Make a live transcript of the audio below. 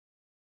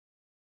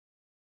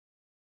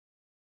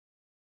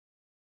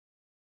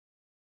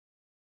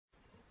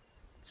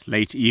It's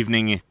late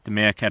evening at the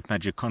Meerkat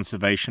Magic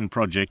Conservation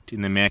Project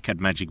in the Meerkat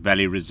Magic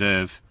Valley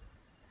Reserve,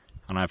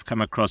 and I've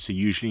come across a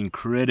usually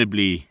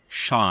incredibly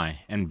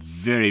shy and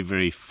very,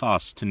 very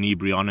fast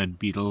tenebrionid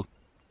beetle,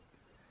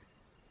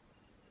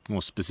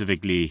 more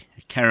specifically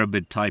a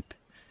Carabid type.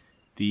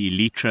 The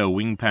elytra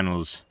wing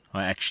panels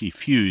are actually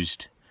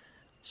fused,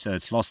 so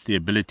it's lost the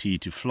ability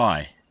to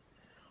fly.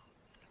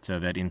 So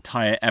that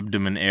entire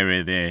abdomen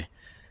area there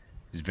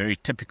is very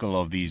typical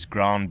of these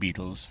ground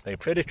beetles. They're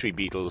predatory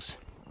beetles.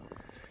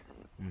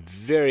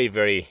 Very,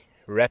 very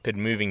rapid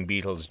moving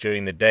beetles.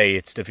 During the day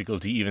it's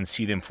difficult to even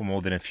see them for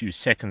more than a few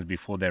seconds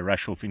before they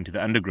rush off into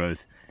the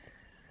undergrowth.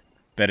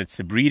 But it's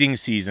the breeding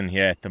season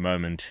here at the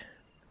moment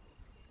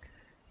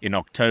in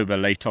October,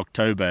 late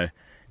October,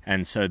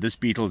 and so this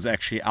beetle is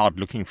actually out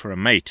looking for a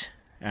mate,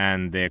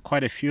 and there are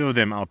quite a few of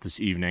them out this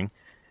evening.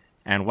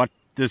 And what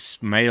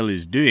this male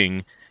is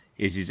doing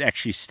is he's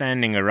actually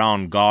standing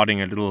around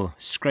guarding a little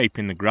scrape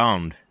in the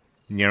ground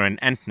near an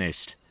ant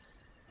nest,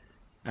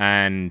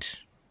 and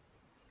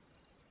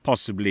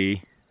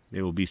possibly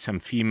there will be some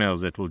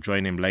females that will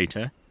join him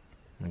later.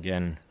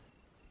 Again,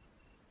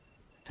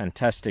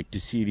 fantastic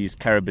to see these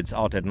carabids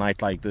out at night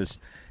like this.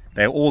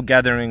 They're all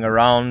gathering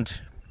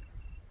around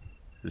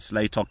this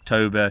late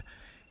October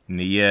in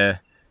the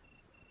year,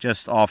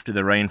 just after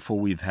the rainfall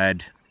we've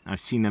had.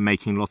 I've seen them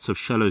making lots of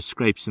shallow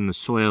scrapes in the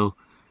soil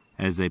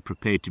as they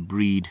prepare to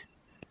breed.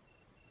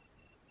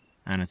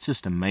 And it's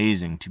just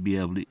amazing to be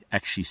able to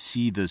actually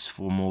see this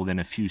for more than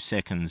a few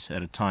seconds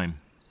at a time.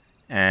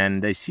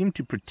 And they seem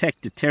to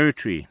protect the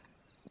territory.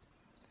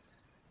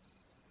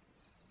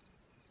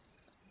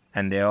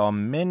 And there are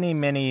many,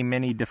 many,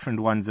 many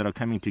different ones that are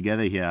coming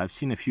together here. I've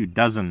seen a few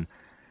dozen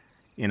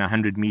in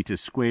 100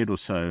 meters squared or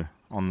so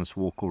on this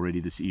walk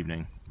already this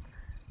evening.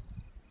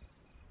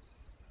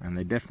 And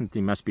they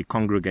definitely must be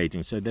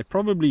congregating. So they're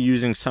probably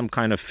using some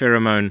kind of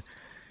pheromone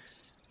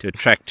to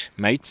attract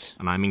mates.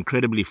 And I'm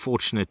incredibly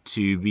fortunate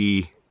to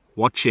be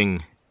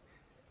watching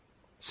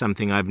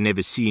something I've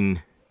never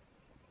seen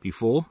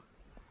before,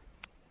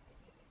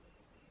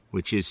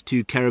 which is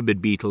two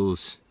Carabid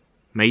beetles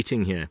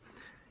mating here.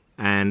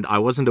 And I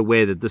wasn't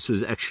aware that this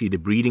was actually the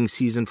breeding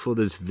season for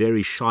this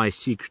very shy,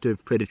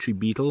 secretive, predatory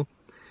beetle.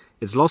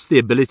 It's lost the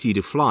ability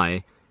to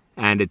fly,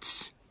 and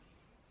its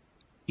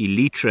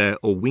elytra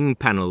or wing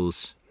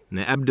panels in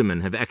the abdomen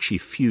have actually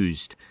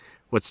fused.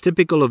 What's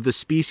typical of the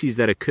species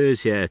that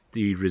occurs here at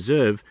the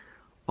reserve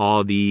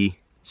are the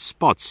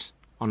spots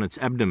on its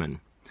abdomen.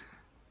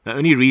 The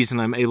only reason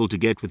I'm able to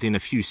get within a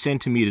few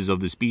centimeters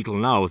of this beetle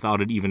now without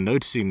it even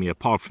noticing me,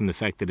 apart from the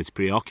fact that it's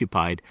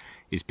preoccupied,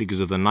 is because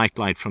of the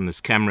nightlight from this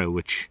camera,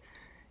 which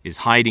is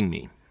hiding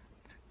me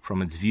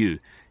from its view.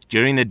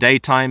 During the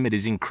daytime it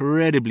is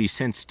incredibly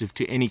sensitive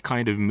to any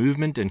kind of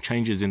movement and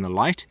changes in the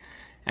light,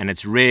 and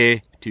it's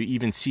rare to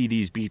even see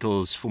these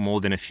beetles for more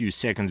than a few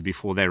seconds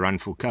before they run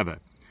for cover.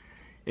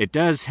 It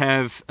does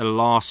have a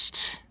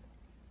last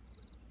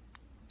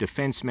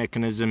defense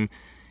mechanism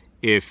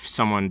if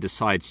someone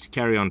decides to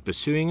carry on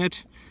pursuing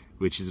it,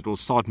 which is it will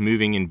start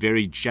moving in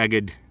very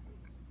jagged,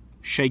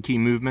 shaky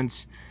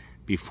movements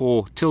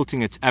before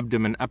tilting its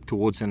abdomen up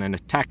towards an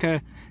attacker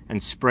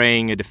and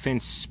spraying a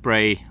defense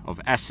spray of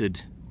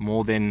acid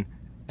more than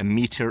a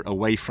meter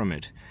away from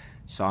it.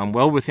 So I'm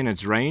well within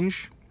its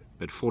range,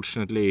 but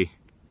fortunately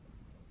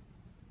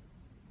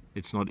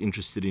it's not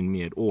interested in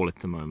me at all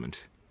at the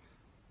moment.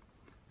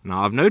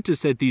 Now I've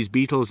noticed that these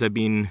beetles have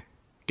been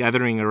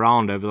gathering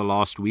around over the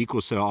last week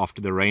or so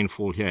after the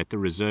rainfall here at the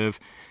reserve,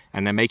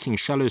 and they're making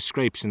shallow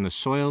scrapes in the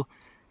soil,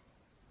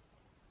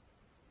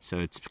 so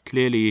it's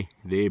clearly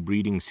their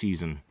breeding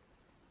season.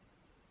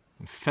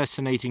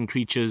 Fascinating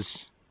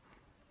creatures,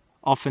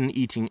 often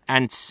eating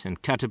ants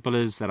and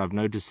caterpillars that I've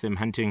noticed them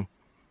hunting.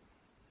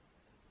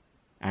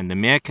 And the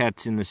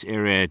meerkats in this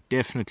area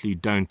definitely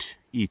don't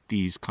eat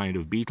these kind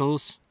of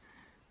beetles.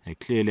 They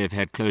clearly have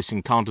had close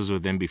encounters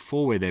with them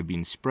before where they've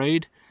been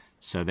sprayed,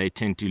 so they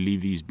tend to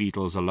leave these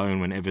beetles alone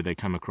whenever they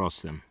come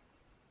across them.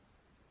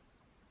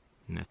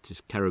 And that's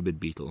this Carabid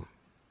beetle.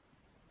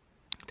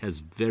 It has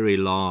very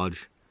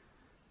large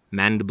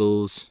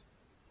mandibles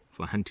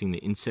for hunting the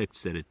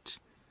insects that it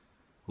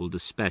will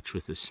dispatch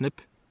with a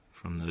snip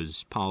from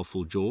those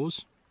powerful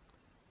jaws.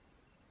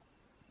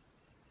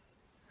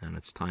 And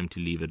it's time to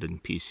leave it in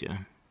peace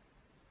here.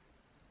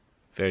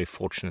 Very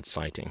fortunate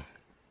sighting.